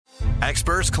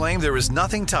Experts claim there is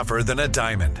nothing tougher than a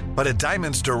diamond. But at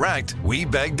Diamonds Direct, we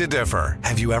beg to differ.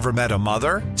 Have you ever met a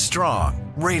mother?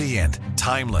 Strong, radiant,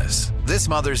 timeless. This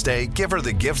Mother's Day, give her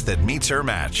the gift that meets her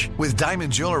match. With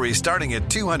diamond jewelry starting at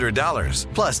 $200.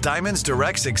 Plus Diamonds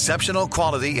Direct's exceptional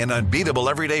quality and unbeatable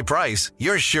everyday price,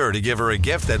 you're sure to give her a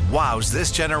gift that wows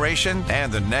this generation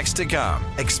and the next to come.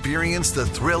 Experience the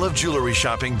thrill of jewelry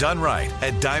shopping done right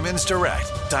at Diamonds Direct.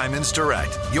 Diamonds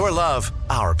Direct. Your love,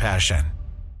 our passion.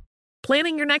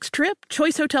 Planning your next trip?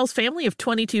 Choice Hotels' family of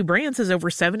 22 brands has over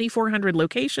 7,400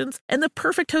 locations and the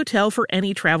perfect hotel for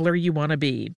any traveler you want to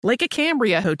be. Like a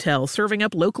Cambria Hotel, serving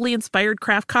up locally inspired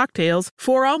craft cocktails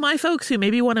for all my folks who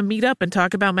maybe want to meet up and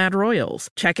talk about Mad Royals.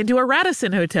 Check into a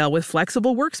Radisson Hotel with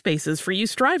flexible workspaces for you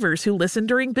strivers who listen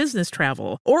during business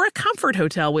travel. Or a Comfort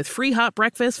Hotel with free hot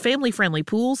breakfast, family-friendly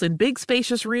pools, and big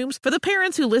spacious rooms for the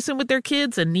parents who listen with their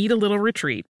kids and need a little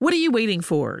retreat. What are you waiting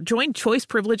for? Join Choice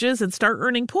Privileges and start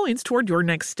earning points toward your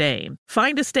next stay.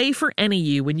 Find a stay for any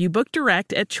you when you book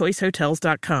direct at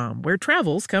choicehotels.com, where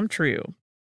travels come true.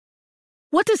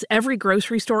 What does every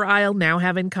grocery store aisle now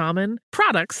have in common?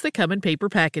 Products that come in paper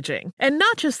packaging. And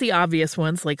not just the obvious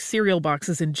ones like cereal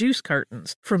boxes and juice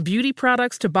cartons. From beauty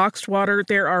products to boxed water,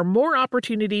 there are more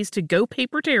opportunities to go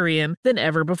papertarian than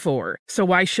ever before. So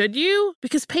why should you?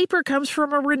 Because paper comes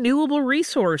from a renewable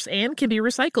resource and can be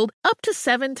recycled up to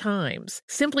 7 times.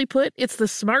 Simply put, it's the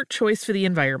smart choice for the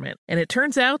environment. And it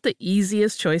turns out the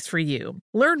easiest choice for you.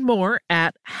 Learn more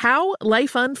at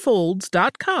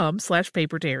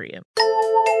howlifeunfolds.com/papertarian.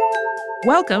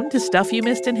 Welcome to Stuff You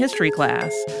Missed in History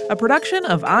Class, a production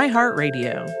of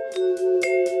iHeartRadio.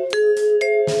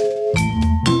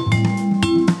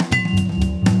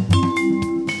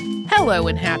 Hello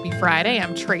and happy Friday.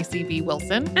 I'm Tracy V.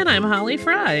 Wilson. And I'm Holly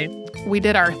Fry. We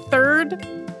did our 3rd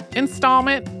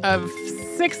installment of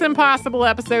 6 Impossible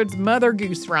Episodes Mother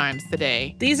Goose Rhymes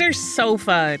today. These are so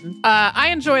fun. I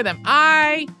enjoy them.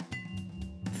 I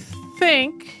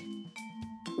think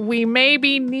we may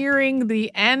be nearing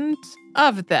the end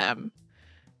of them,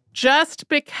 just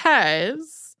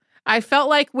because I felt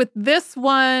like with this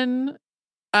one,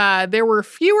 there were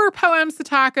fewer poems to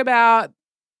talk about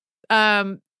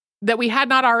that we had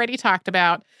not already talked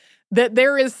about, that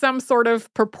there is some sort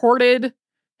of purported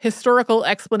historical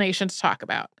explanation to talk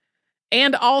about.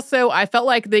 And also, I felt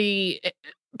like the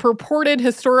purported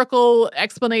historical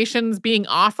explanations being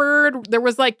offered, there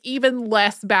was like even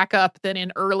less backup than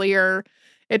in earlier.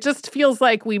 It just feels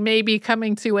like we may be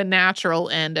coming to a natural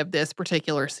end of this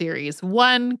particular series.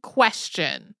 One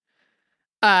question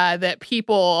that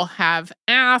people have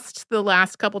asked the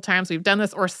last couple times we've done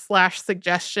this, or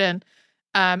suggestion,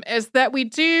 is that we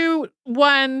do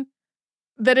one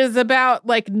that is about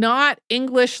like not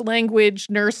English language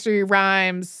nursery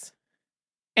rhymes.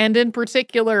 And in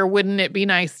particular, wouldn't it be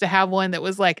nice to have one that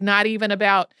was like not even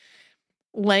about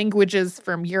languages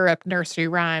from Europe nursery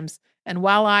rhymes? And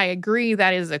while I agree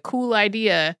that is a cool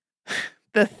idea,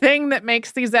 the thing that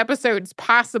makes these episodes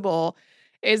possible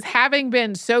is having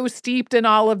been so steeped in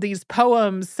all of these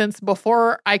poems since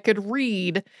before I could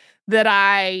read that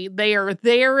they are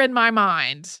there in my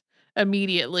mind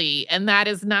immediately. And that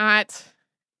is not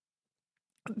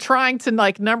trying to,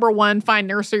 like, number one, find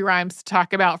nursery rhymes to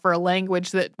talk about for a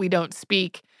language that we don't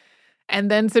speak. And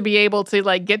then to be able to,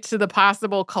 like, get to the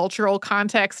possible cultural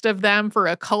context of them for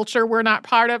a culture we're not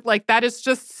part of. Like, that is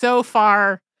just so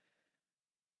far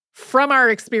from our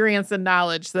experience and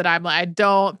knowledge that I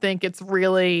don't think it's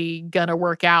really gonna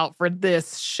work out for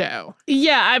this show.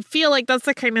 Yeah, I feel like that's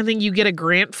the kind of thing you get a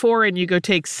grant for and you go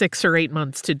take 6 or 8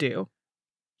 months to do.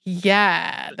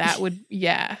 Yeah, that would,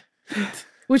 yeah.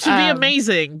 Which would be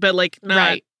amazing, but, like,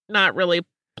 right. not really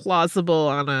plausible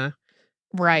on a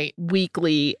right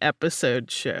weekly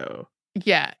episode show.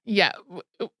 Yeah.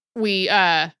 We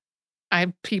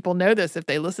people know this if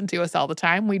they listen to us all the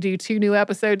time. We do 2 new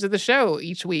episodes of the show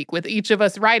each week, with each of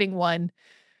us writing one,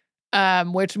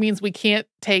 which means we can't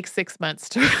take 6 months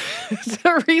to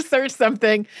research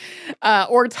something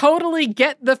or totally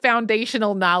get the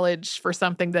foundational knowledge for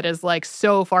something that is like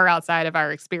so far outside of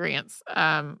our experience.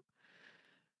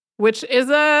 Which is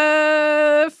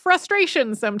a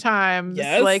frustration sometimes.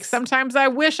 Yes. Like, sometimes I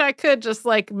wish I could just,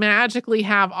 like, magically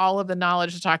have all of the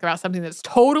knowledge to talk about something that's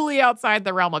totally outside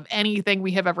the realm of anything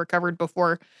we have ever covered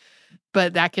before.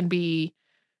 But that can be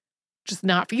just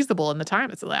not feasible in the time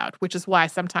that's allowed, which is why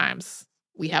sometimes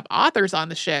we have authors on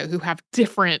the show who have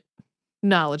different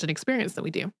knowledge and experience than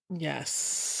we do.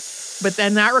 Yes. But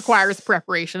then that requires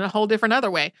preparation a whole different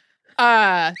other way.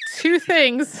 2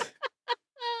 things...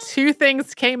 2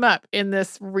 things came up in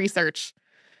this research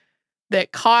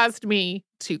that caused me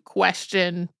to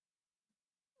question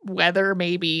whether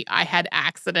maybe I had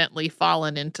accidentally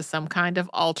fallen into some kind of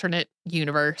alternate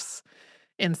universe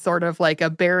in sort of like a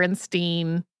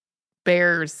Berenstein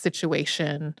Bears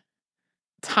situation.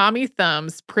 Tommy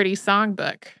Thumb's Pretty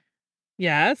Songbook.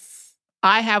 Yes.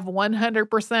 I have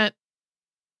 100%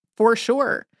 for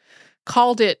sure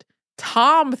called it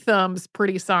Tom Thumb's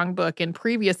Pretty Songbook in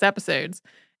previous episodes.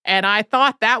 And I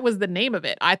thought that was the name of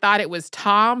it. I thought it was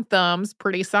Tom Thumb's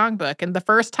Pretty Songbook. And the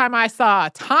first time I saw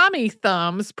Tommy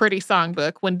Thumb's Pretty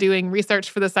Songbook when doing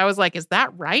research for this, I was like, is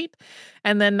that right?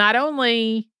 And then not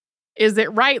only is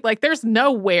it right, like there's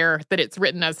nowhere that it's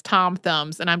written as Tom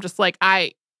Thumb's. And I'm just like,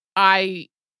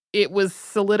 it was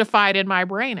solidified in my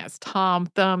brain as Tom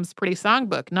Thumb's Pretty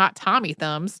Songbook, not Tommy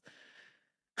Thumb's.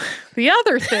 The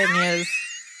other thing is...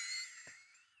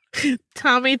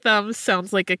 Tommy Thumbs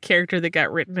sounds like a character that got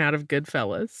written out of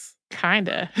Goodfellas.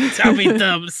 Kinda. Tommy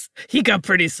Thumbs, he got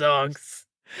pretty songs.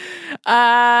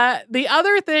 The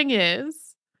other thing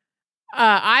is,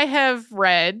 I have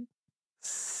read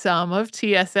some of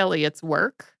T.S. Eliot's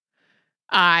work.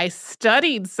 I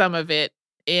studied some of it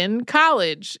in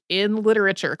college, in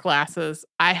literature classes.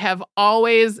 I have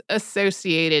always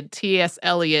associated T.S.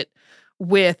 Eliot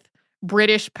with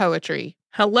British poetry.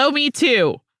 Hello, me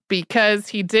too. Because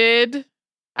he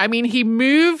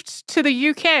moved to the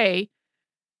UK,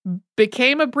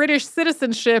 became a British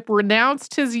citizenship,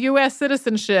 renounced his US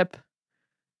citizenship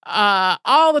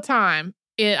all the time.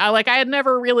 I had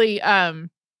never really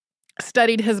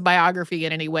studied his biography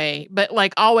in any way, but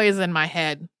like always in my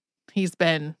head, he's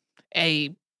been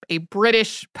a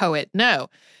British poet. No.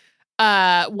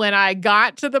 When I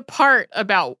got to the part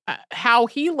about how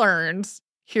he learns,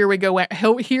 here we go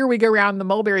around the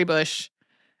mulberry bush,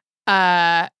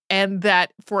 and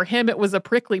that for him it was a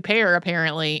prickly pear,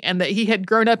 apparently, and that he had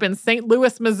grown up in St.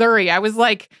 Louis, Missouri. I was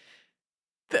like,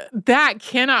 that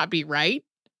cannot be right.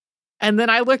 And then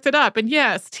I looked it up, and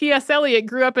yes, T.S. Eliot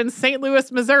grew up in St.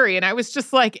 Louis, Missouri, and I was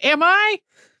just like, am I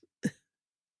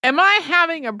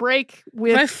having a break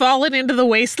with... Have I fallen into the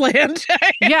wasteland?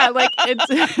 Yeah, like, is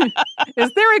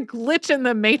there a glitch in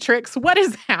the Matrix? What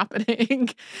is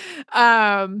happening?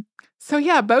 So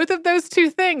yeah, both of those two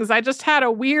things, I just had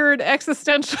a weird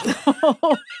existential...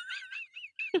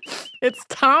 It's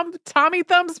Tommy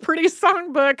Thumb's Pretty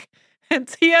Songbook, and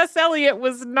T.S. Eliot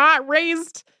was not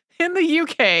raised in the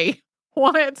UK.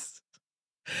 What?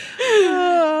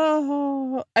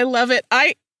 Oh, I love it.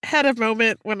 I had a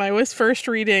moment when I was first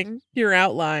reading your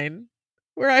outline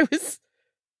where I was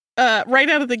right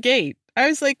out of the gate. I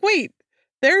was like, wait,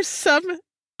 there's some...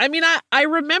 I mean, I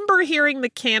remember hearing the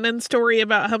canon story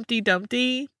about Humpty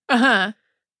Dumpty. Uh-huh.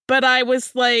 But I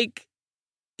was like,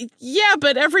 yeah,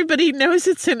 but everybody knows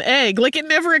it's an egg. Like, it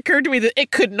never occurred to me that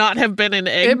it could not have been an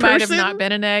egg It person. might have not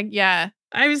been an egg, yeah.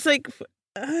 I was like,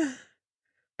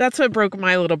 that's what broke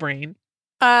my little brain.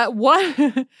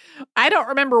 What? I don't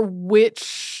remember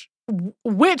which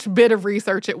bit of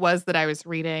research it was that I was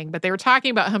reading, but they were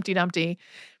talking about Humpty Dumpty.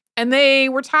 And they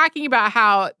were talking about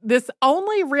how this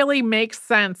only really makes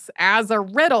sense as a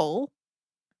riddle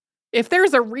if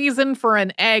there's a reason for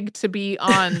an egg to be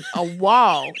on a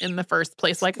wall in the first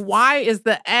place. Like, why is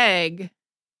the egg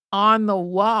on the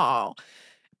wall?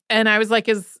 And I was like,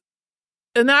 and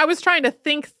then I was trying to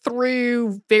think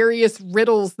through various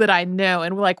riddles that I know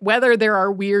and like whether there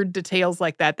are weird details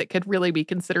like that that could really be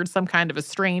considered some kind of a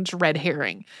strange red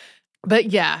herring. But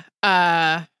yeah,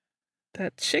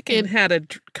 that chicken had a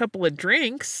couple of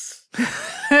drinks.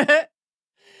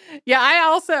 Yeah,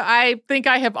 I think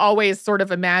I have always sort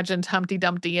of imagined Humpty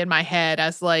Dumpty in my head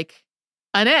as like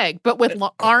an egg, but with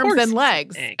arms and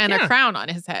legs and a crown on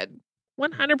his head.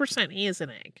 100% he is an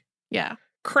egg. Yeah.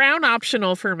 Crown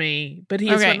optional for me, but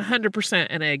he's 100%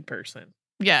 an egg person.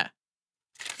 Yeah.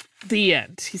 The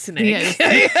end. He's an egg.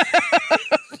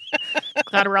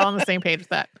 Glad we're all on the same page with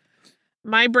that.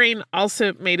 My brain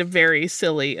also made a very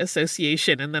silly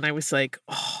association, and then I was like,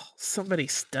 oh, somebody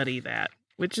study that.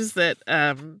 Which is that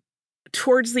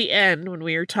towards the end, when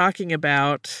we were talking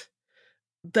about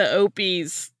the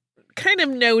Opies kind of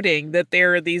noting that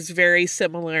there are these very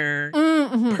similar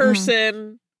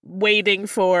person waiting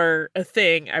for a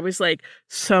thing, I was like,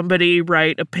 somebody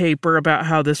write a paper about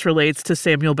how this relates to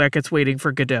Samuel Beckett's Waiting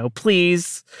for Godot.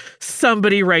 Please,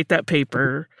 somebody write that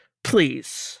paper.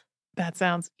 Please. That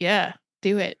sounds, yeah.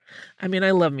 Do it. I mean,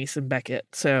 I love me some Beckett,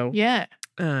 so yeah.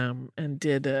 And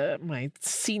did my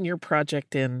senior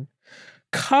project in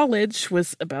college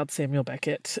was about Samuel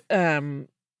Beckett. But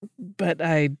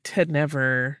I had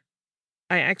never.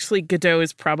 Godot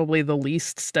is probably the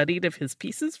least studied of his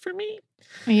pieces for me.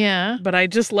 Yeah. But I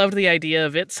just loved the idea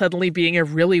of it suddenly being a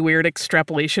really weird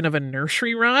extrapolation of a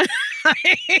nursery rhyme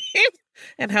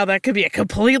and how that could be a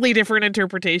completely different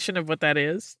interpretation of what that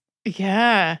is.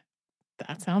 Yeah.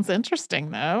 That sounds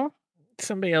interesting, though.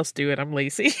 Somebody else do it. I'm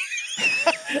lazy.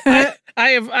 I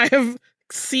have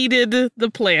seeded the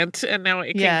plant and now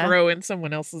it can grow in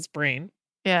someone else's brain.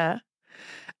 Yeah.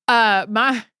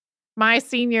 My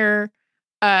senior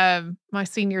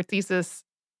thesis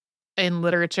in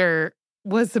literature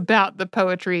was about the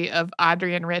poetry of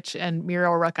Adrienne Rich and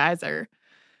Muriel Rukeyser.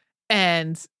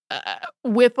 And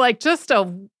with like just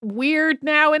a weird,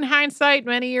 now in hindsight,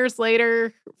 many years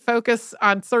later, focus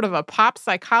on sort of a pop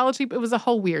psychology, but it was a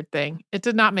whole weird thing. It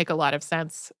did not make a lot of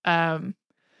sense. And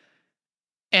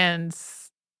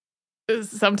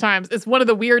sometimes it's one of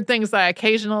the weird things that I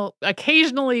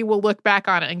occasionally will look back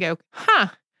on it and go, how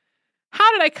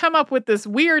did I come up with this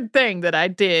weird thing that I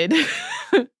did?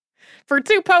 For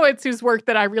two poets whose work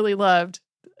that I really loved.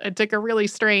 I took a really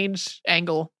strange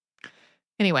angle.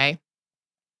 Anyway,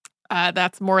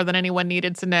 that's more than anyone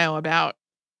needed to know about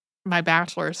my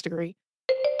bachelor's degree.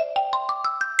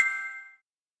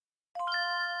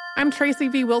 I'm Tracy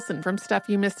V. Wilson from Stuff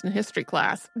You Missed in History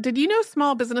Class. Did you know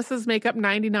small businesses make up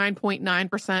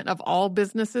 99.9% of all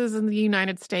businesses in the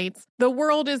United States? The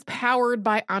world is powered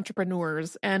by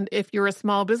entrepreneurs, and if you're a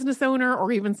small business owner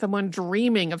or even someone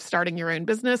dreaming of starting your own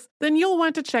business, then you'll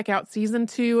want to check out Season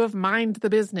 2 of Mind the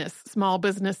Business, Small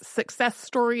Business Success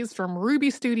Stories from Ruby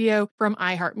Studio, from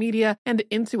iHeartMedia, and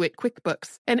Intuit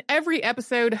QuickBooks. And every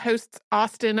episode, hosts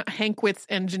Austin Hankwitz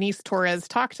and Janice Torres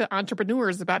talk to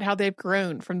entrepreneurs about how they've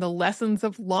grown from the lessons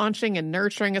of launching and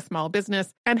nurturing a small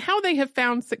business and how they have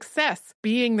found success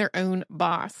being their own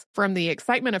boss. From the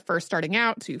excitement of first starting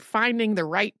out to finding the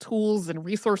right tools and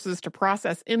resources to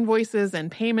process invoices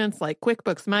and payments like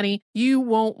QuickBooks Money, you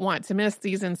won't want to miss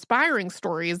these inspiring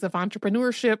stories of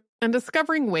entrepreneurship and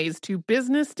discovering ways to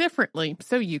business differently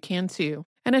so you can too.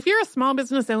 And if you're a small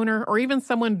business owner or even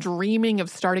someone dreaming of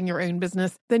starting your own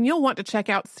business, then you'll want to check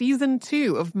out Season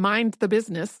 2 of Mind the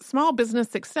Business, Small Business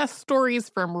Success Stories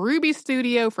from Ruby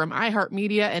Studio, from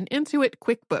iHeartMedia, and Intuit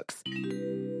QuickBooks.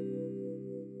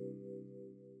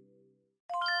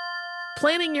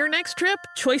 Planning your next trip?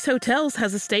 Choice Hotels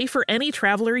has a stay for any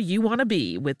traveler you want to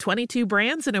be, with 22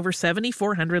 brands and over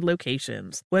 7,400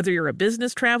 locations. Whether you're a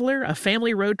business traveler, a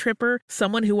family road tripper,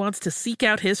 someone who wants to seek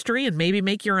out history and maybe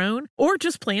make your own, or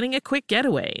just planning a quick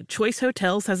getaway, Choice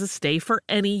Hotels has a stay for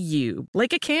any you.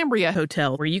 Like a Cambria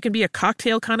Hotel, where you can be a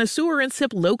cocktail connoisseur and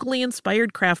sip locally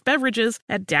inspired craft beverages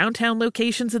at downtown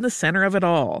locations in the center of it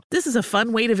all. This is a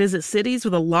fun way to visit cities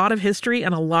with a lot of history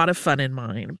and a lot of fun in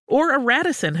mind. Or a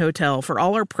Radisson Hotel for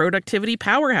all our productivity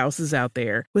powerhouses out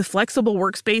there. With flexible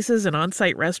workspaces and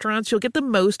on-site restaurants, you'll get the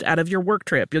most out of your work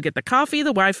trip. You'll get the coffee,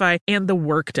 the Wi-Fi, and the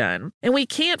work done. And we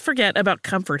can't forget about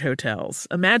comfort hotels.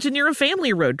 Imagine you're a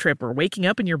family road tripper, waking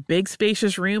up in your big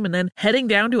spacious room and then heading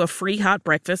down to a free hot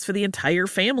breakfast for the entire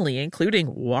family,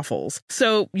 including waffles.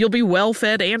 So you'll be well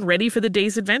fed and ready for the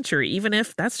day's adventure, even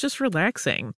if that's just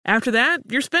relaxing. After that,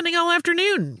 you're spending all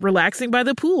afternoon relaxing by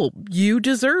the pool. You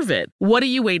deserve it. What are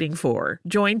you waiting for?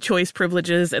 Join Choice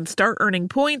Privileges and start earning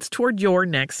points toward your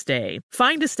next stay.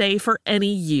 Find a stay for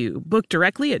any you. Book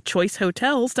directly at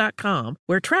choicehotels.com,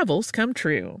 where travels come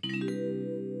true.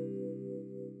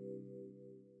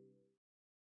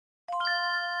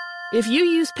 If you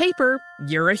use paper,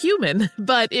 you're a human.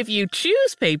 But if you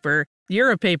choose paper,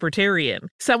 you're a papertarian,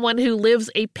 someone who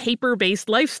lives a paper-based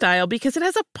lifestyle because it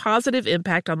has a positive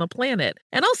impact on the planet.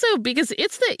 And also because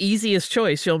it's the easiest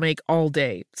choice you'll make all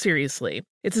day. Seriously.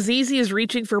 It's as easy as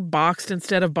reaching for boxed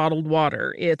instead of bottled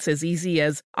water. It's as easy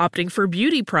as opting for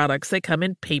beauty products that come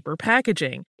in paper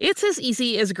packaging. It's as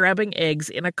easy as grabbing eggs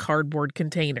in a cardboard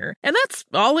container. And that's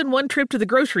all in one trip to the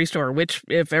grocery store, which,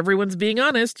 if everyone's being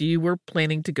honest, you were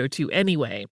planning to go to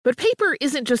anyway. But paper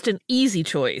isn't just an easy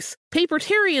choice.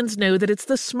 Papertarians know that it's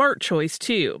the smart choice,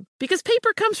 too. Because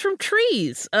paper comes from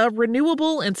trees, a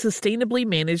renewable and sustainably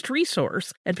managed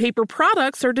resource. And paper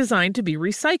products are designed to be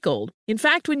recycled. In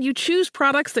fact, when you choose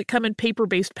products that come in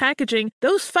paper-based packaging,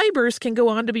 those fibers can go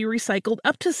on to be recycled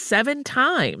up to 7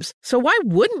 times. So why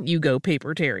wouldn't you go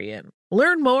papertarian?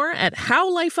 Learn more at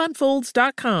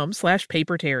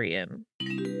howlifeunfolds.com/papertarian.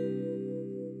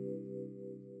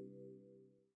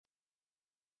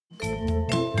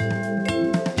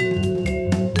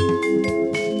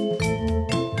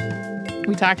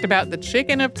 We talked about the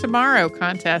Chicken of Tomorrow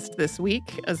contest this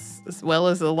week, as well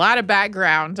as a lot of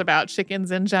background about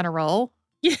chickens in general.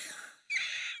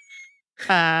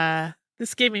 Yeah.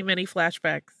 This gave me many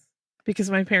flashbacks because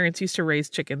my parents used to raise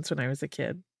chickens when I was a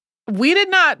kid. We did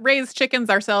not raise chickens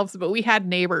ourselves, but we had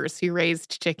neighbors who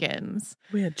raised chickens.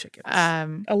 We had chickens.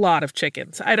 A lot of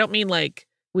chickens. I don't mean like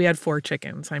we had 4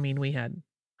 chickens. I mean, we had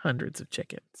hundreds of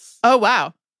chickens. Oh,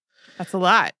 wow. That's a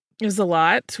lot. It was a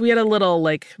lot. We had a little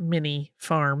like mini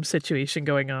farm situation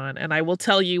going on. And I will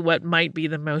tell you what might be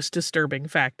the most disturbing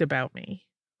fact about me.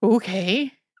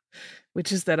 Okay.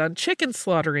 Which is that on chicken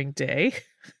slaughtering day,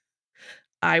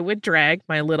 I would drag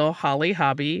my little Holly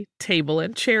Hobby table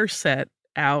and chair set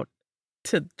out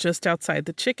to just outside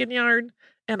the chicken yard,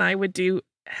 and I would do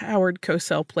Howard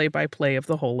Cosell play-by-play of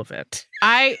the whole event.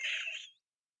 I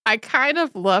kind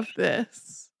of love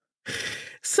this.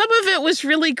 Some of it was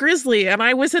really grisly, and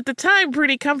I was at the time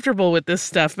pretty comfortable with this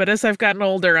stuff, but as I've gotten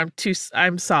older,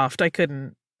 I'm soft. I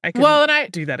couldn't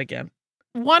do that again.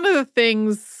 One of the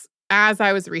things as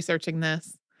I was researching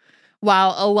this,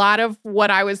 while a lot of what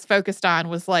I was focused on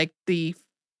was like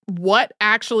what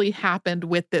actually happened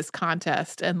with this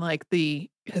contest and like the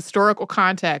historical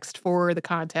context for the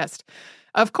contest.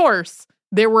 Of course,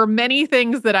 there were many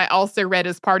things that I also read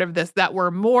as part of this that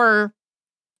were more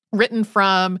written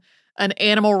from an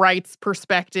animal rights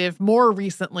perspective more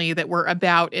recently, that were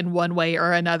about in one way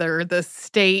or another the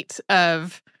state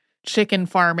of chicken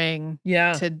farming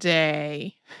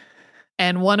today.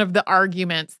 And one of the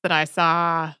arguments that I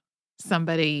saw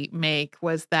somebody make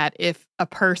was that if a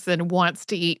person wants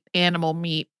to eat animal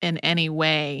meat in any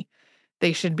way,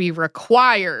 they should be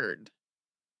required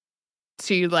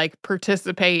to like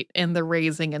participate in the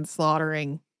raising and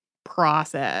slaughtering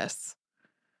process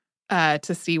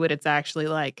to see what it's actually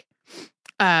like.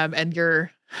 And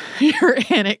your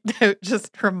anecdote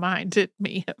just reminded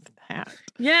me of that.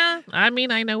 Yeah, I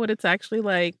mean, I know what it's actually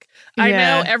like. Yeah. I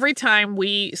know every time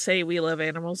we say we love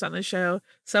animals on the show,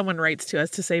 someone writes to us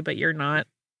to say, but you're not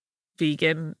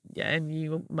vegan and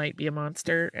you might be a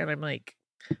monster. And I'm like,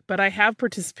 but I have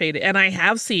participated and I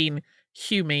have seen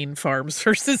humane farms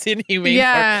versus inhumane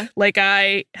farms. Like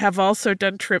I have also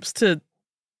done trips to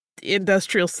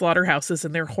industrial slaughterhouses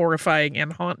and they're horrifying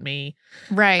and haunt me.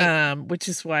 Right. Which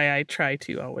is why I try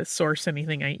to always source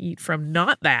anything I eat from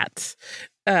not that.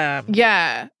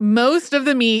 Most of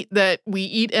the meat that we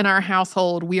eat in our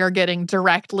household, we are getting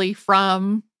directly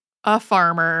from a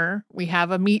farmer. We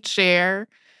have a meat share.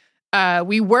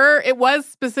 It was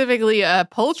specifically a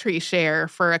poultry share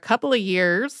for a couple of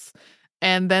years.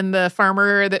 And then the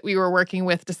farmer that we were working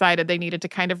with decided they needed to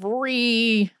kind of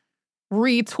retool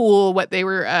what they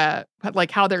were,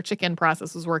 like how their chicken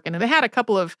process was working. And they had a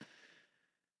couple of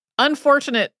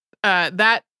unfortunate,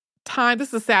 that time, this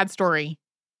is a sad story.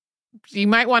 You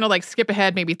might want to like skip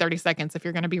ahead maybe 30 seconds if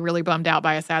you're going to be really bummed out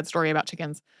by a sad story about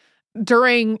chickens.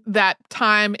 During that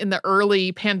time in the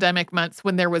early pandemic months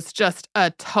when there was just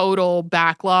a total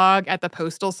backlog at the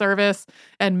postal service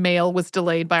and mail was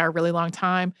delayed by a really long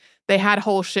time, they had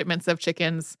whole shipments of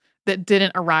chickens that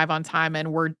didn't arrive on time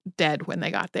and were dead when they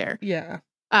got there. Yeah.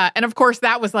 And of course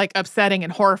that was like upsetting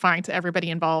and horrifying to everybody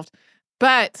involved.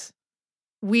 But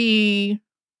we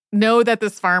know that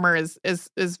this farmer is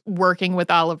working with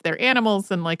all of their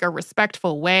animals in like a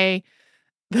respectful way.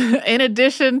 In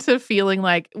addition to feeling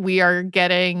like we are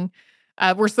getting,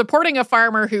 we're supporting a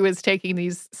farmer who is taking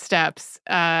these steps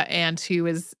and who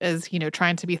is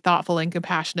trying to be thoughtful and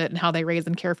compassionate in how they raise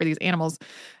and care for these animals.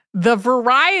 The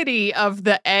variety of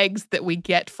the eggs that we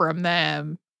get from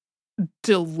them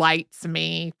delights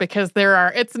me because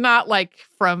it's not like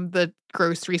from the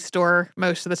grocery store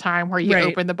most of the time where you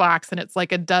open the box and it's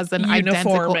like a dozen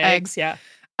identical eggs. Yeah.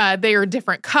 They are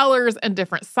different colors and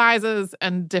different sizes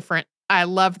and different. I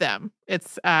love them.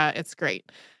 It's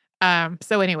great.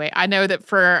 So anyway, I know that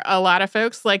for a lot of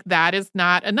folks, like that is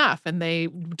not enough and they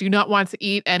do not want to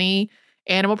eat any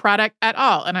animal product at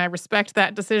all. And I respect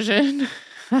that decision.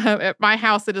 At my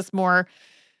house, it is more,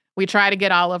 we try to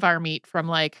get all of our meat from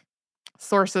like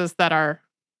sources that are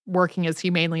working as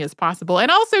humanely as possible. And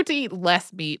also to eat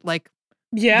less meat. Like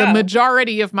the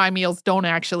majority of my meals don't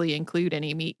actually include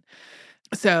any meat.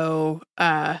 So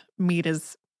meat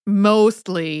is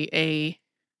mostly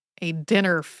a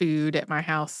dinner food at my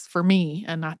house for me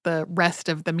and not the rest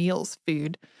of the meal's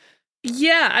food.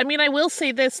 Yeah, I mean, I will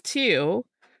say this too.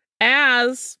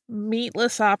 As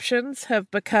meatless options have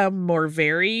become more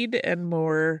varied and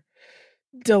more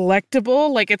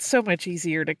delectable, like it's so much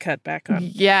easier to cut back on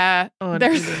eating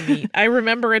meat. I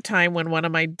remember a time when one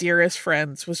of my dearest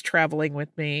friends was traveling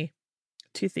with me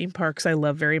to theme parks I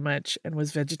love very much and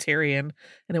was vegetarian.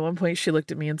 And at one point she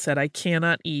looked at me and said, I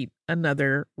cannot eat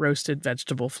another roasted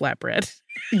vegetable flatbread.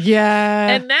 Yeah.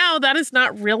 And now that is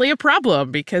not really a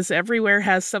problem because everywhere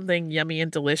has something yummy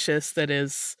and delicious that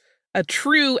is a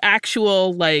true,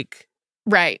 actual, like,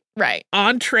 Right.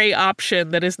 entree option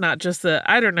that is not just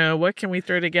I don't know, what can we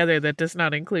throw together that does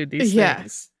not include these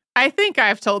things? I think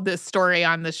I've told this story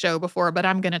on the show before, but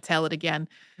I'm going to tell it again.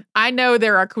 I know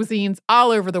there are cuisines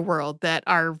all over the world that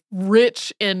are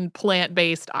rich in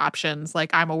plant-based options.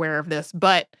 Like, I'm aware of this,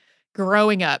 but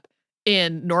growing up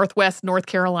in Northwest North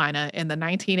Carolina in the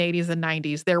 1980s and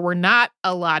 90s, there were not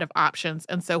a lot of options.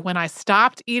 And so when I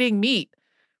stopped eating meat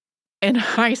in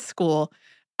high school,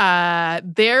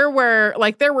 there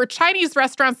were Chinese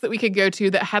restaurants that we could go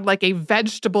to that had like a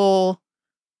vegetable.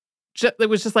 It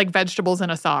was just like vegetables in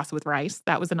a sauce with rice.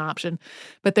 That was an option.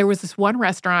 But there was this one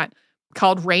restaurant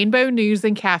called Rainbow News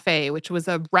and Cafe, which was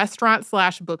a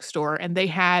restaurant/bookstore. And they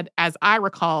had, as I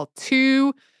recall,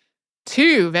 two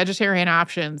vegetarian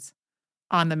options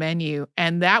on the menu.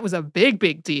 And that was a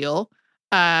big deal.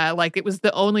 It was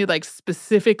the only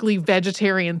specifically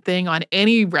vegetarian thing on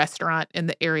any restaurant in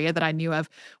the area that I knew of.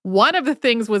 One of the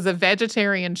things was a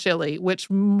vegetarian chili, which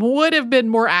would have been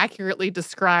more accurately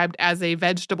described as a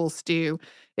vegetable stew.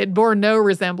 It bore no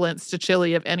resemblance to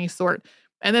chili of any sort.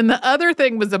 And then the other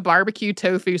thing was a barbecue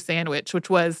tofu sandwich, which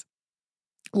was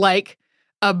like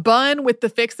a bun with the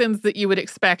fixins that you would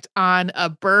expect on a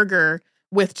burger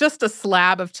with just a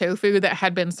slab of tofu that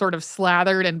had been sort of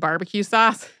slathered in barbecue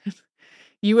sauce.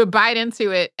 You would bite into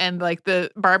it, and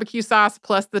the barbecue sauce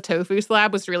plus the tofu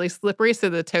slab was really slippery, so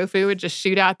the tofu would just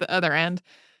shoot out the other end.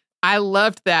 I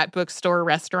loved that bookstore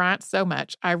restaurant so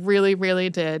much. I really, really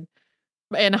did.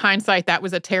 In hindsight, that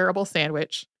was a terrible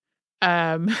sandwich.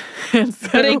 But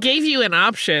it gave you an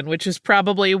option, which is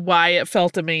probably why it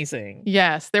felt amazing.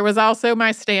 Yes. There was also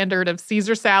my standard of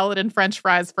Caesar salad and French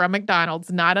fries from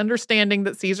McDonald's, not understanding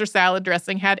that Caesar salad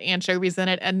dressing had anchovies in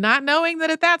it, and not knowing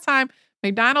that at that time,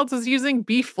 McDonald's was using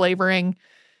beef flavoring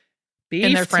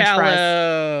in their French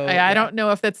fries. I don't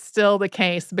know if that's still the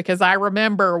case, because I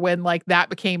remember when that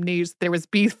became news, there was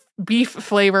beef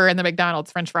flavor in the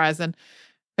McDonald's French fries, and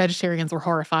vegetarians were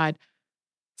horrified.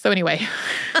 So anyway,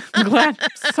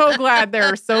 so glad there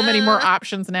are so many more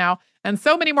options now, and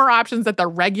so many more options at the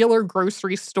regular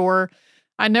grocery store.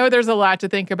 I know there's a lot to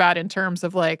think about in terms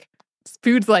of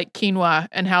foods like quinoa,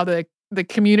 and how the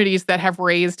communities that have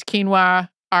raised quinoa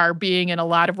are being in a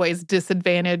lot of ways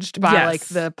disadvantaged by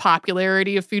the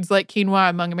popularity of foods like quinoa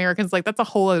among Americans. That's a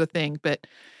whole other thing, but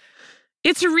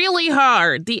it's really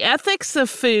hard. The ethics of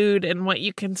food and what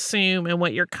you consume and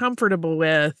what you're comfortable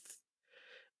with.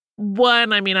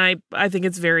 One, I mean, I think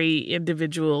it's very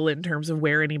individual in terms of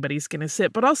where anybody's going to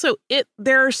sit, but also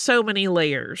there are so many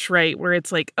layers, right? Where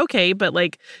it's okay, but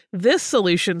this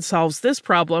solution solves this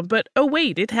problem, but oh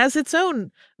wait, it has its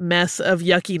own mess of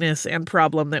yuckiness and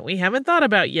problem that we haven't thought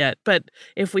about yet. But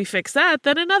if we fix that,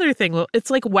 then another thing will. It's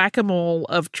like whack-a-mole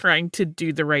of trying to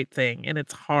do the right thing, and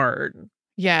it's hard.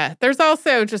 Yeah, there's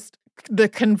also just the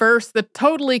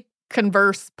totally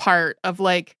converse part of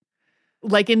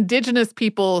indigenous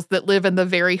peoples that live in the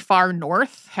very far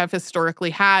north have historically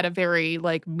had a very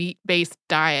meat-based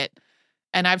diet.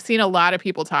 And I've seen a lot of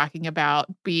people talking about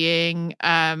being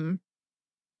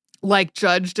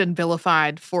judged and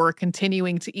vilified for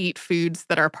continuing to eat foods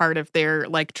that are part of their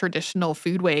traditional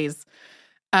foodways.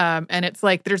 And it's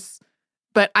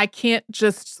but I can't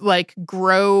just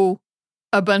grow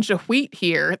a bunch of wheat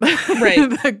here.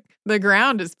 Right. the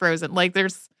ground is frozen.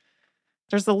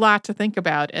 There's a lot to think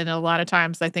about. And a lot of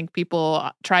times I think people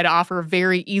try to offer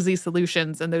very easy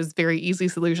solutions, and those very easy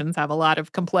solutions have a lot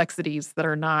of complexities that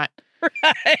are not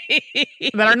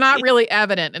really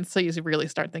evident until you really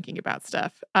start thinking about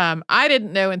stuff. I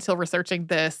didn't know until researching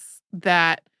this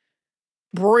that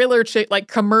broiler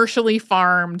commercially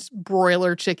farmed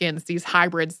broiler chickens, these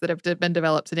hybrids that have been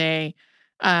developed today,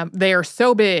 they are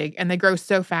so big and they grow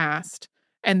so fast,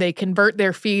 and they convert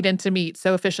their feed into meat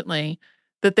so efficiently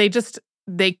that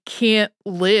they can't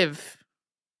live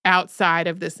outside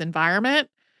of this environment,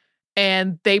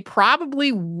 and they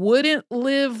probably wouldn't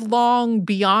live long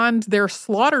beyond their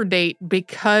slaughter date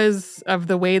because of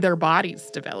the way their bodies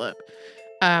develop.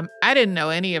 I didn't know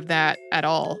any of that at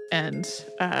all, and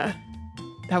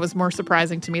that was more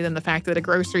surprising to me than the fact that a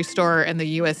grocery store and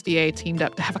the USDA teamed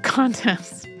up to have a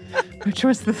contest, which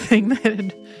was the thing that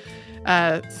had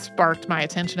sparked my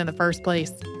attention in the first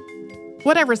place.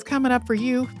 Whatever's coming up for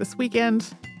you this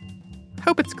weekend,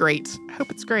 hope it's great.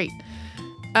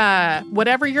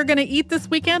 Whatever you're going to eat this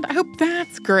weekend, I hope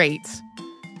that's great.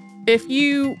 If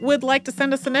you would like to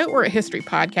send us a note, we're at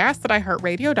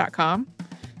historypodcast@iheartradio.com.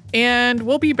 And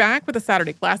we'll be back with a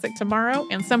Saturday Classic tomorrow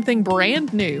and something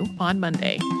brand new on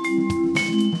Monday.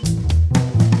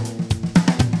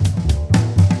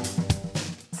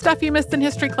 Stuff You Missed in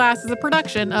History Class is a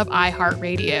production of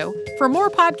iHeartRadio. For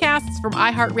more podcasts from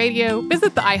iHeartRadio,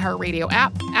 visit the iHeartRadio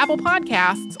app, Apple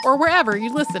Podcasts, or wherever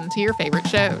you listen to your favorite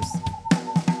shows.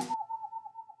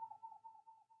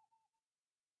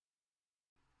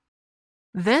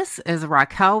 This is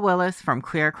Raquel Willis from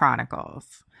Queer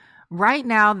Chronicles. Right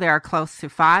now, there are close to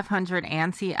 500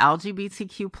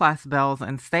 anti-LGBTQ+ bills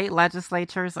in state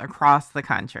legislatures across the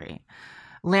country.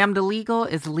 Lambda Legal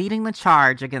is leading the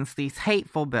charge against these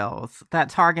hateful bills that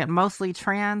target mostly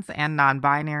trans and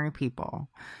non-binary people.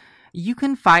 You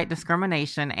can fight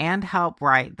discrimination and help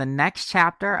write the next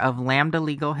chapter of Lambda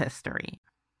Legal history.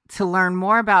 To learn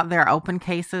more about their open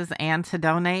cases and to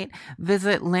donate,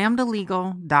 visit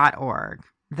lambdalegal.org.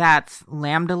 That's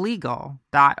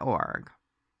lambdalegal.org.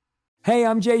 Hey,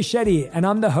 I'm Jay Shetty, and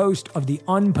I'm the host of the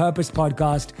On Purpose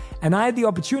podcast, and I had the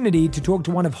opportunity to talk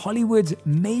to one of Hollywood's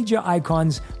major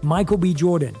icons, Michael B.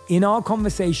 Jordan. In our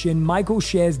conversation, Michael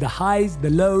shares the highs, the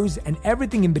lows, and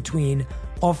everything in between,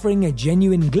 offering a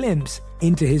genuine glimpse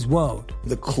into his world.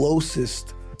 The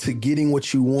closest to getting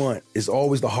what you want is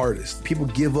always the hardest. People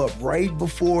give up right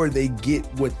before they get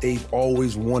what they've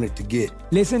always wanted to get.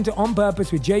 Listen to On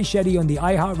Purpose with Jay Shetty on the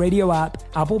iHeartRadio app,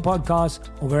 Apple Podcasts,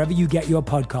 or wherever you get your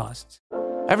podcasts.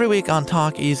 Every week on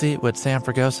Talk Easy with Sam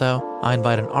Fragoso, I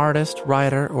invite an artist,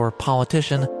 writer, or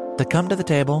politician to come to the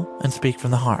table and speak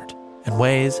from the heart in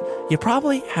ways you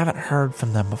probably haven't heard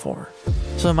from them before.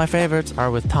 Some of my favorites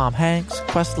are with Tom Hanks,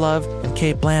 Questlove, and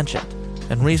Cate Blanchett.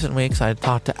 In recent weeks, I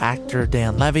talked to actor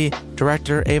Dan Levy,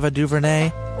 director Ava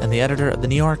DuVernay, and the editor of The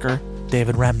New Yorker,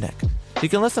 David Remnick. You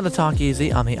can listen to Talk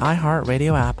Easy on the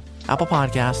iHeartRadio app, Apple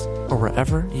Podcasts, or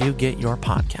wherever you get your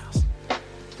podcasts.